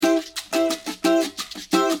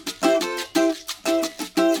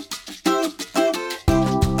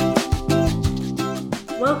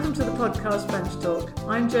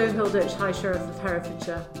I'm Jo Hilditch, High Sheriff of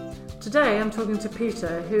Herefordshire. Today I'm talking to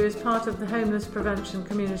Peter, who is part of the Homeless Prevention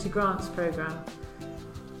Community Grants Programme.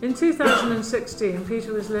 In 2016,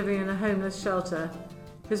 Peter was living in a homeless shelter.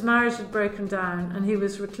 His marriage had broken down and he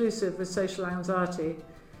was reclusive with social anxiety.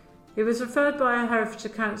 He was referred by a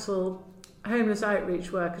Herefordshire Council homeless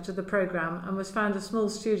outreach worker to the programme and was found a small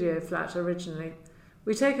studio flat originally.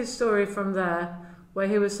 We take his story from there, where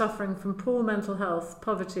he was suffering from poor mental health,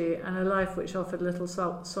 poverty and a life which offered little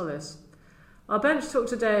solace. Our bench talk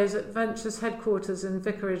today is at Ventures headquarters in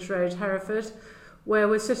Vicarage Road, Hereford, where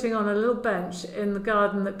we're sitting on a little bench in the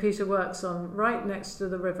garden that Peter works on, right next to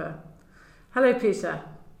the river. Hello, Peter.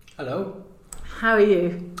 Hello. How are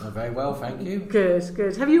you? I'm very well, thank you. Good,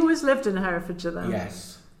 good. Have you always lived in Herefordshire then?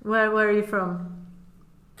 Yes. Where are you from?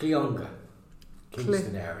 Cleonga,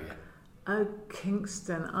 Kingston area. Oh,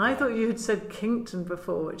 Kingston. I thought you had said Kington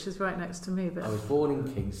before, which is right next to me. But I was born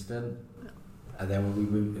in Kingston, and then we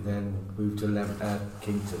moved to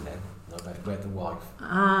Kington. Then I met the wife.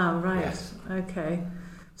 Ah, right. Yes. Okay.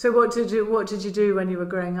 So what did you do when you were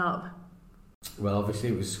growing up? Well, obviously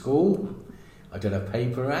it was school. I did a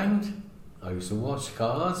paper round. I used to wash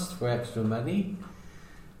cars for extra money,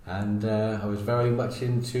 and I was very much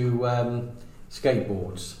into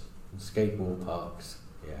skateboards and skateboard parks.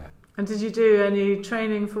 Yeah. And did you do any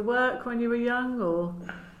training for work when you were young, or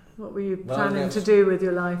what were you planning to do with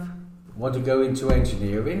your life? I wanted to go into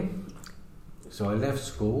engineering, so I left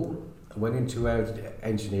school. I went into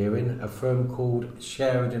engineering, a firm called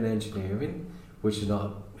Sheridan Engineering, which is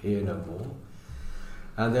not here no more.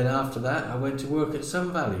 And then after that, I went to work at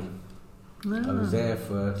Sun Valley. Ah. I was there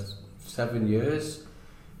for 7 years.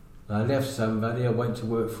 I left Sun Valley, I went to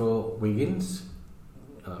work for Wiggins.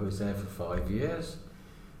 I was there for 5 years.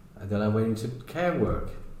 And then I went into care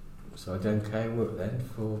work. So I done care work then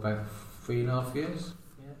for about 3.5 years.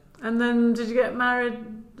 Yeah. And then did you get married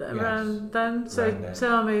around then? So around then.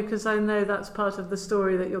 Tell me, because I know that's part of the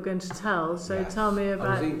story that you're going to tell. So Yes. Tell me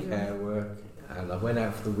about... I was in care work and I went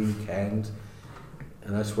out for the weekend,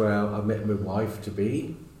 and that's where I met my wife to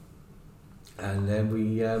be. And then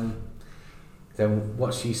we, then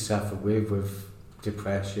what she suffered with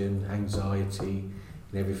depression, anxiety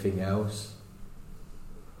and everything else,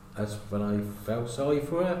 that's when I felt sorry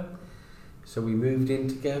for her. So we moved in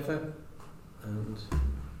together and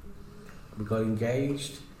we got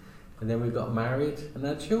engaged, and then we got married and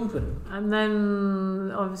had children. And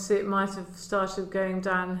then obviously it might have started going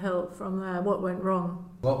downhill from there. What went wrong?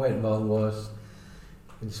 What went wrong was,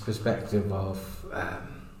 in this perspective of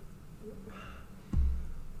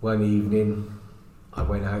one evening I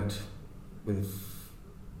went out with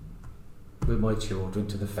my children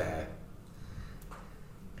to the fair,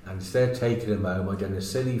 and instead of taking them home, I done a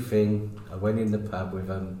silly thing. I went in the pub with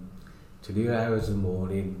them to the hours of the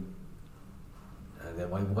morning, and then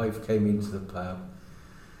my wife came into the pub,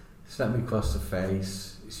 slapped me across the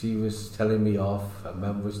face. She was telling me off, her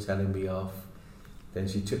mum was telling me off. Then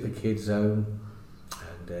she took the kids home,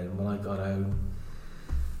 and then when I got home,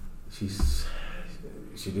 she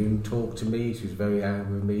didn't talk to me. She was very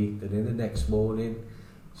angry with me. Then in the next morning,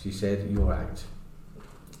 she said, "You're out."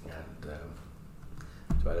 And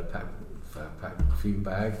so I had to pack a few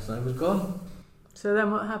bags, and I was gone. So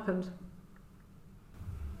then what happened?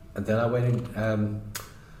 And then I went in.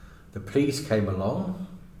 The police came along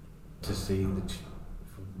to see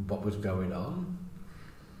what was going on.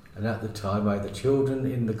 And at the time, I had the children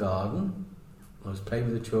in the garden. I was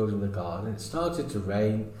playing with the children in the garden. It started to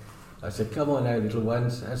rain. I said, "Come on now, little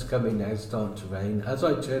ones, it's coming now, it's starting to rain." As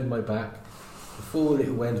I turned my back, the 4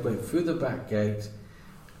 little ones went through the back gate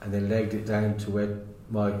and then legged it down to where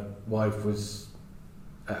my wife was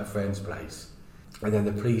at a friend's place. And then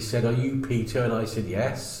the police said, "Are you Peter?" And I said,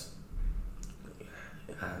 "Yes."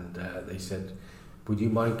 And they said, "Would you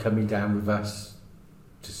mind coming down with us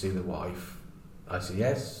to see the wife?" I said,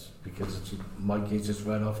 "Yes," because my kids just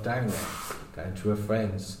ran off down there, down to her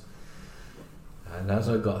friends. And as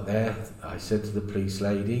I got there, I said to the police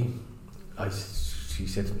lady, she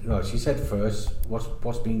said first,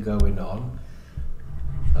 what's been going on?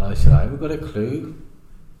 And I said, "I haven't got a clue."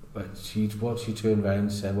 But she turned around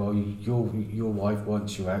and said, "Well, your wife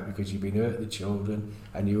wants you out because you've been hurt the children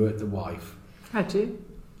and you hurt the wife." Had you?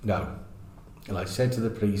 No. And I said to the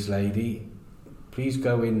police lady, "Please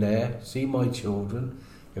go in there, see my children.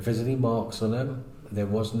 If there's any marks on them," there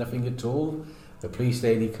was nothing at all. The police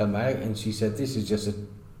lady come out and she said, "This is just a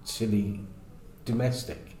silly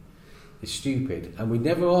domestic. It's stupid." And we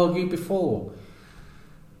never argued before,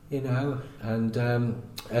 you know. And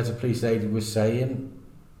as the police lady was saying,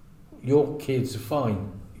 "Your kids are fine,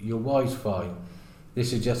 your wife's fine.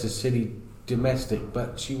 This is just a silly domestic,"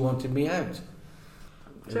 but she wanted me out.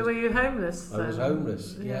 So were you homeless then? I was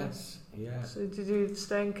homeless, Yeah. yes, yeah. So did you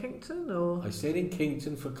stay in Kingston or? I stayed in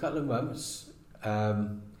Kingston for a couple of months.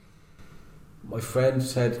 My friend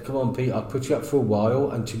said, come on Pete, I'll put you up for a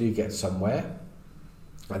while until you get somewhere.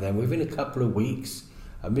 And then within a couple of weeks,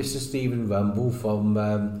 Mr. Stephen Rumble from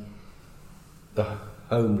the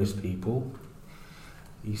homeless people,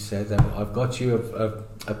 he said, I've got you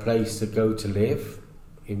a place to go to live,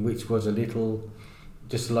 in which was a little,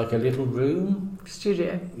 just like a little room.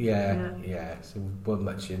 Studio. Yeah. So there wasn't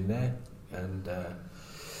much in there. And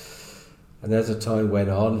as the time went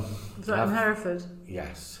on... Was that in Hereford?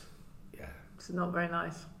 Yes. Yeah. It's not very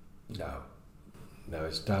nice. No,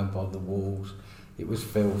 it's damp on the walls. It was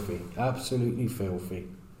filthy, absolutely filthy.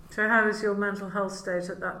 So how was your mental health state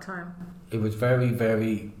at that time? It was very,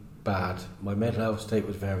 very bad. My mental health state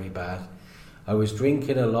was very bad. I was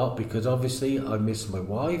drinking a lot because obviously I miss my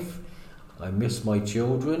wife, I miss my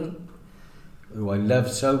children, who I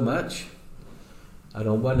love so much. And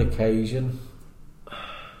on one occasion,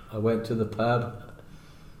 I went to the pub,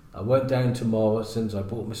 I went down to Morrison's, I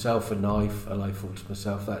bought myself a knife, and I thought to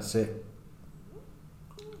myself, that's it.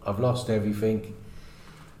 I've lost everything.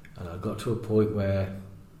 And I got to a point where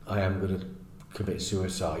I am going to commit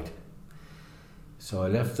suicide. So I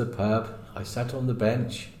left the pub, I sat on the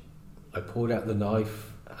bench, I pulled out the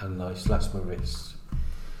knife and I slashed my wrists.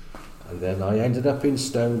 And then I ended up in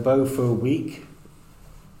Stonebow for a week.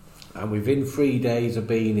 And within 3 days of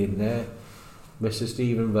being in there, Mr.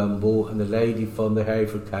 Stephen Rumble and the lady from the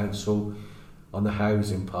Hereford Council on the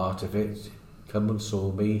housing part of it come and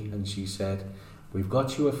saw me, and she said, we've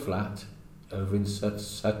got you a flat over in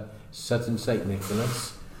Sutton St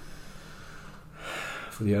Nicholas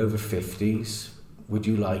for the over 50s. Would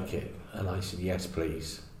you like it? And I said, yes,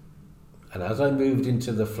 please. And as I moved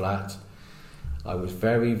into the flat, I was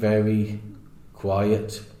very, very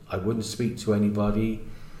quiet. I wouldn't speak to anybody.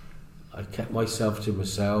 I kept myself to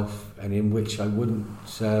myself, and in which I wouldn't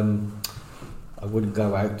go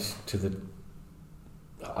out and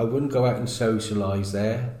socialise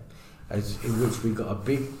there, in which we got a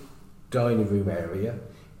big dining room area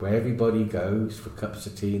where everybody goes for cups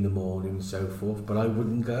of tea in the morning and so forth, but I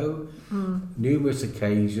wouldn't go. Numerous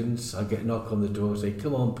occasions I get a knock on the door, say,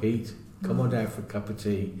 come on Pete, come on down for a cup of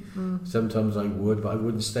tea. Sometimes I would, but I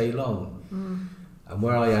wouldn't stay long. And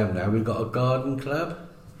where I am now, we've got a garden club,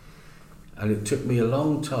 and it took me a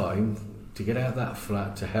long time to get out of that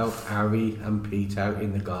flat to help Harry and Pete out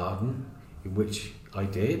in the garden, in which I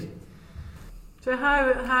did. So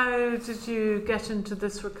how did you get into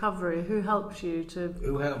this recovery? Who helped you to...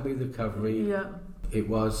 Who helped me in the recovery? Yeah. It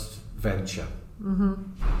was Venture.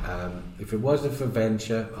 If it wasn't for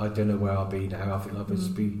Venture, I don't know where I'll be now. I think I'll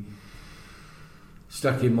just be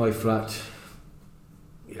stuck in my flat.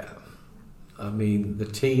 Yeah. I mean, the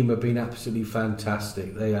team have been absolutely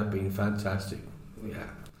fantastic. They have been fantastic. Yeah.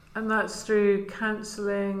 And that's through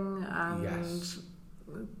counselling and Yes.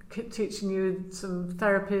 teaching you some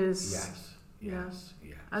therapies? Yes.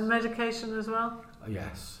 And medication as well?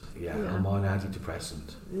 Yes. Yeah. I'm on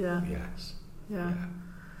antidepressant. Yeah. Yes. Yeah.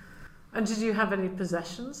 And did you have any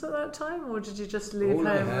possessions at that time, or did you just leave All home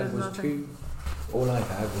I had with was nothing? All I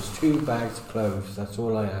had was 2 bags of clothes. That's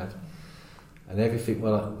all I had. And everything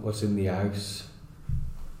was in the house.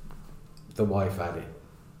 The wife had it.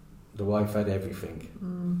 The wife had everything.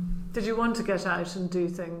 Did you want to get out and do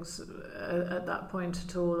things at that point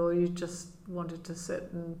at all, or you just wanted to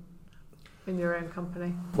sit in your own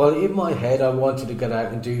company? Well, in my head, I wanted to get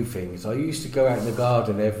out and do things. I used to go out in the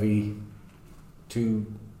garden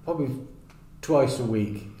probably twice a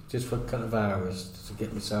week, just for a couple of hours, to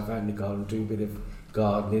get myself out in the garden, do a bit of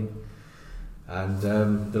gardening. And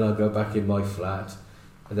then I'd go back in my flat.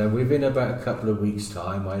 And then within about a couple of weeks'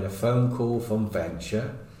 time, I had a phone call from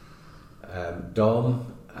Venture,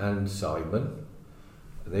 Dom and Simon.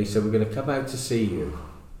 And they said, we're going to come out to see you,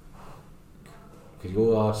 because you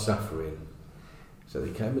all are suffering. So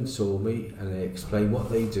they came and saw me, and they explained what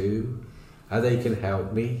they do, how they can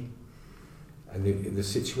help me, and the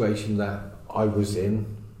situation that I was in.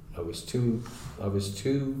 I was too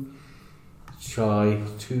shy,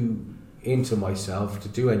 too into myself to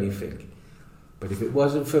do anything. But if it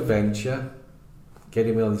wasn't for Venture,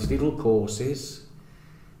 getting me on these little courses,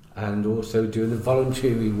 and also doing the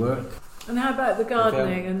voluntary work. And how about the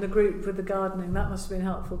gardening and the group with the gardening? That must have been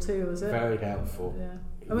helpful too, was it? Very helpful. Yeah.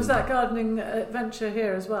 And was that gardening adventure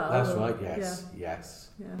here as well? That's or? right, yes, yes.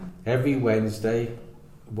 Yeah. Every Wednesday,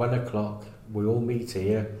 1 o'clock, we all meet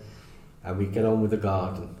here and we get on with the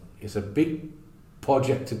garden. It's a big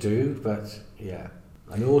project to do, but yeah.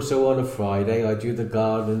 And also on a Friday, I do the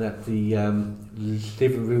garden at the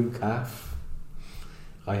living room cafe.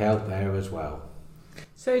 I help there as well.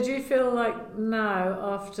 So do you feel like now,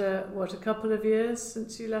 after, a couple of years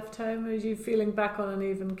since you left home, are you feeling back on an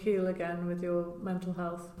even keel again with your mental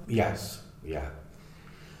health? Yes, yeah.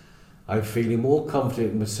 I'm feeling more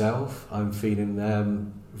confident in myself. I'm feeling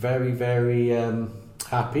very, very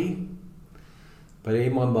happy. But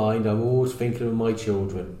in my mind, I'm always thinking of my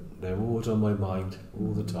children. They're always on my mind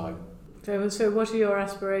all the time. So what are your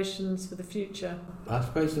aspirations for the future?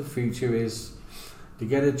 Aspirations for the future is to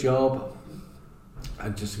get a job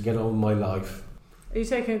and just to get on with my life. Are you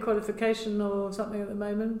taking a qualification or something at the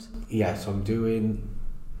moment? Yes, I'm doing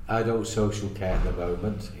adult social care at the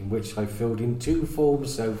moment, in which I filled in 2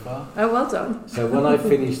 forms so far. Oh, well done. So when I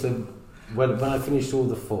finish them, when I finished all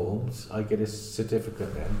the forms, I get a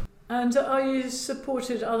certificate then. And are you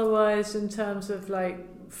supported otherwise in terms of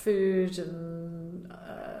like food and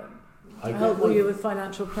help you with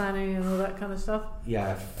financial planning and all that kind of stuff?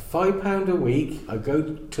 Yeah, £5 a week. I go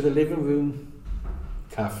to the living room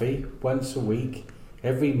cafe once a week,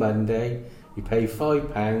 every Monday. You pay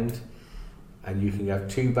 £5 and you can have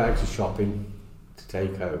 2 bags of shopping to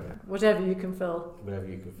take home. Whatever you can fill. Whatever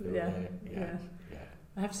you can fill. Yeah.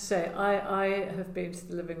 I have to say, I have been to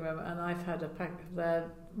the living room and I've had a pack of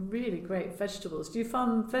their really great vegetables. Do you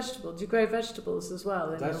farm vegetables? Do you grow vegetables as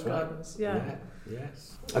well in your gardens? Yeah.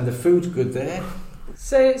 Yes. And the food's good there.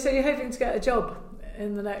 So you're hoping to get a job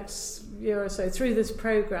in the next year or so. Through this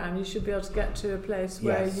programme, you should be able to get to a place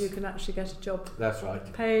where you can actually get a job. That's right.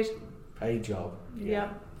 Paid job. Yeah.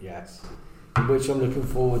 Yes. Which I'm looking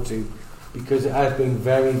forward to, because it has been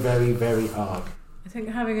very, very, very hard. I think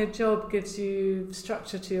having a job gives you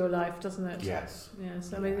structure to your life, doesn't it? Yes.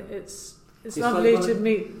 Yes. I mean, it's lovely to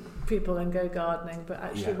meet people and go gardening, but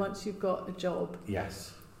actually once you've got a job.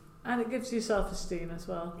 Yes. And it gives you self-esteem as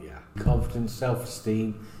well. Yeah. Confidence,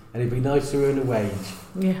 self-esteem, and it'd be nice to earn a wage.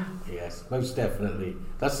 Yeah. Yes, most definitely.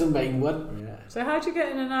 That's the main one. Yeah. So how do you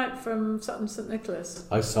get in and out from Sutton St Nicholas?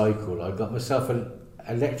 I cycle. I got myself an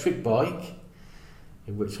electric bike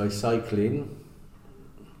in which I cycle in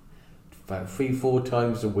about 3-4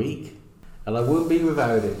 times a week, and I wouldn't be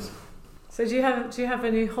without it. So do you have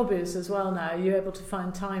any hobbies as well now? Are you able to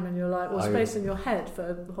find time in your life or space in your head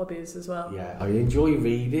for hobbies as well? Yeah, I enjoy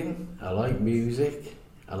reading, I like music,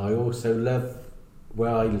 and I also love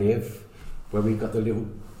where I live, where we've got the little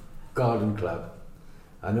garden club.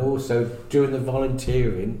 And also doing the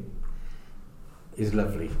volunteering is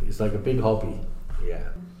lovely. It's like a big hobby. Yeah.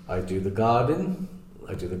 I do the garden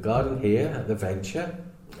here at the Venture,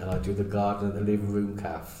 and I do the garden at the living room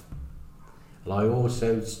cafe. And I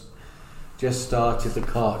also just started the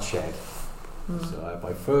cart shed. So I had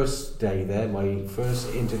my first day there, my first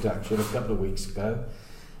introduction a couple of weeks ago,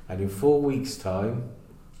 and in 4 weeks' time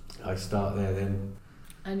I start there then.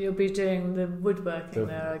 And you'll be doing the woodworking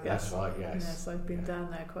there, I guess. That's right, yes. Yes, I've been down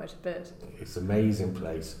there quite a bit. It's an amazing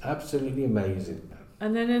place, absolutely amazing.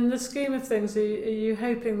 And then in the scheme of things, are you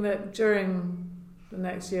hoping that during the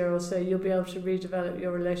next year or so you'll be able to redevelop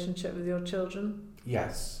your relationship with your children?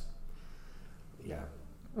 Yes. Yeah.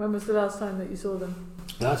 When was the last time that you saw them?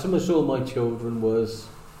 Last time I saw my children was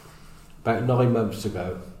about 9 months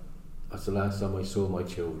ago. That's the last time I saw my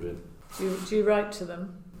children. Do you write to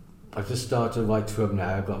them? I've just started to write to them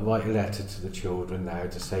now. I've got to write a letter to the children now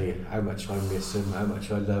to say how much I miss them, how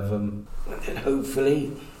much I love them, and then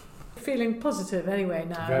hopefully... Feeling positive anyway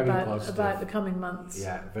now about the coming months.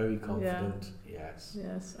 Yeah, very confident, yes.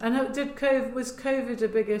 Yes. And was COVID a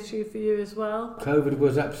big issue for you as well? COVID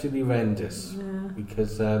was absolutely horrendous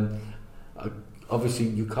because obviously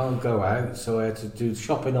you can't go out, so I had to do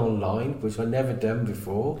shopping online, which I'd never done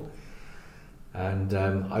before. And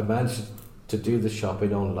I managed to do the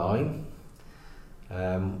shopping online.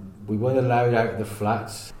 We weren't allowed out of the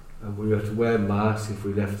flats, and we had to wear masks if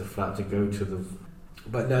we left the flat to go to the...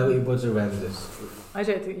 But no, it was horrendous. I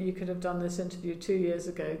don't think you could have done this interview 2 years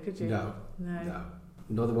ago, could you? No.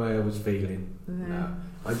 Not the way I was feeling. No.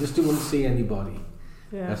 I just didn't want to see anybody.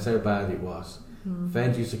 Yeah. That's how bad it was.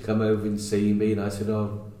 Friends used to come over and see me, and I said,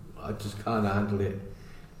 I just can't handle it.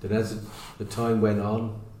 Then as the time went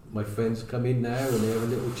on, my friends come in now and they have a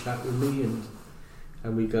little chat with me,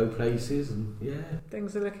 and we go places, and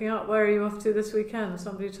things are looking up. Where are you off to this weekend?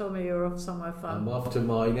 Somebody told me you were off somewhere fun. I'm off to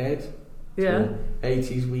Minehead. Yeah.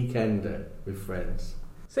 80s weekender with friends.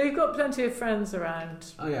 So you've got plenty of friends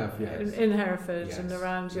around. I have, yes. In Hereford and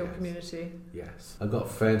around your community. Yes. I've got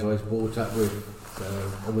friends I was brought up with,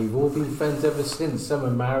 and we've all been friends ever since. Some are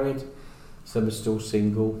married, some are still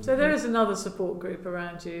single. So there is another support group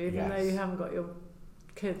around you, even though you haven't got your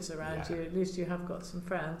kids around you. At least you have got some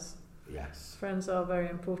friends. Yes. Friends are very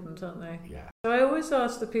important, aren't they? Yeah. So I always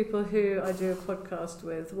ask the people who I do a podcast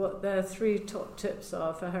with what their 3 top tips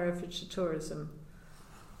are for Herefordshire tourism.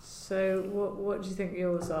 So what do you think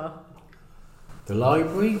yours are? The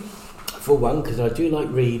library, for one, because I do like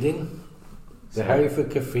reading. The Hereford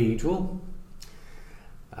Cathedral,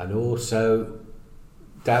 and also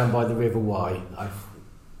down by the River Wye. I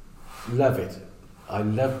love it. I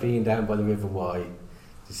love being down by the River Wye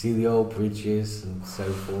to see the old bridges and so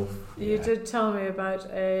forth. You did tell me about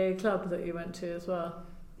a club that you went to as well.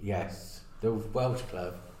 Yes, the Welsh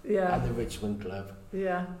Club. Yeah. And the Richmond Club.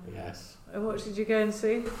 Yeah. Yes. And what did you go and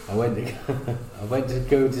see? I went to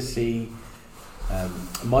go to see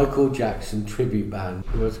Michael Jackson tribute band.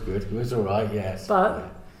 It was good. It was all right. Yes. But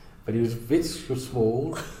he was a bit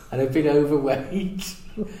small and a bit overweight.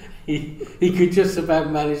 He could just about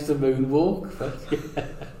manage the moonwalk.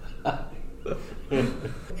 But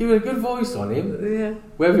he had a good voice on him. Yeah.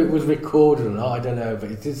 Whether it was recorded or not, I don't know. But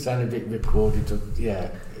it did sound a bit recorded. Yeah.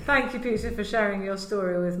 Thank you, Peter, for sharing your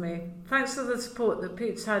story with me. Thanks to the support that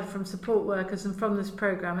Pete's had from support workers and from this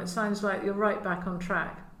programme, it sounds like you're right back on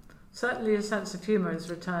track. Certainly your sense of humour has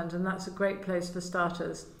returned, and that's a great place for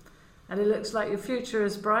starters. And it looks like your future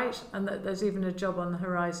is bright and that there's even a job on the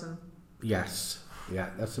horizon. Yes, yeah,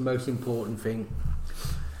 that's the most important thing.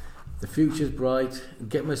 The future's bright,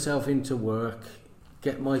 get myself into work,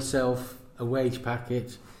 get myself a wage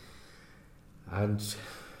packet, and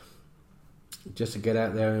just to get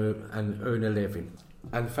out there and earn a living.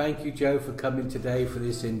 And thank you, Joe, for coming today for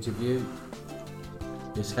this interview.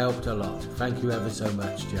 It's helped a lot. Thank you ever so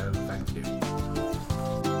much, Joe. Thank you.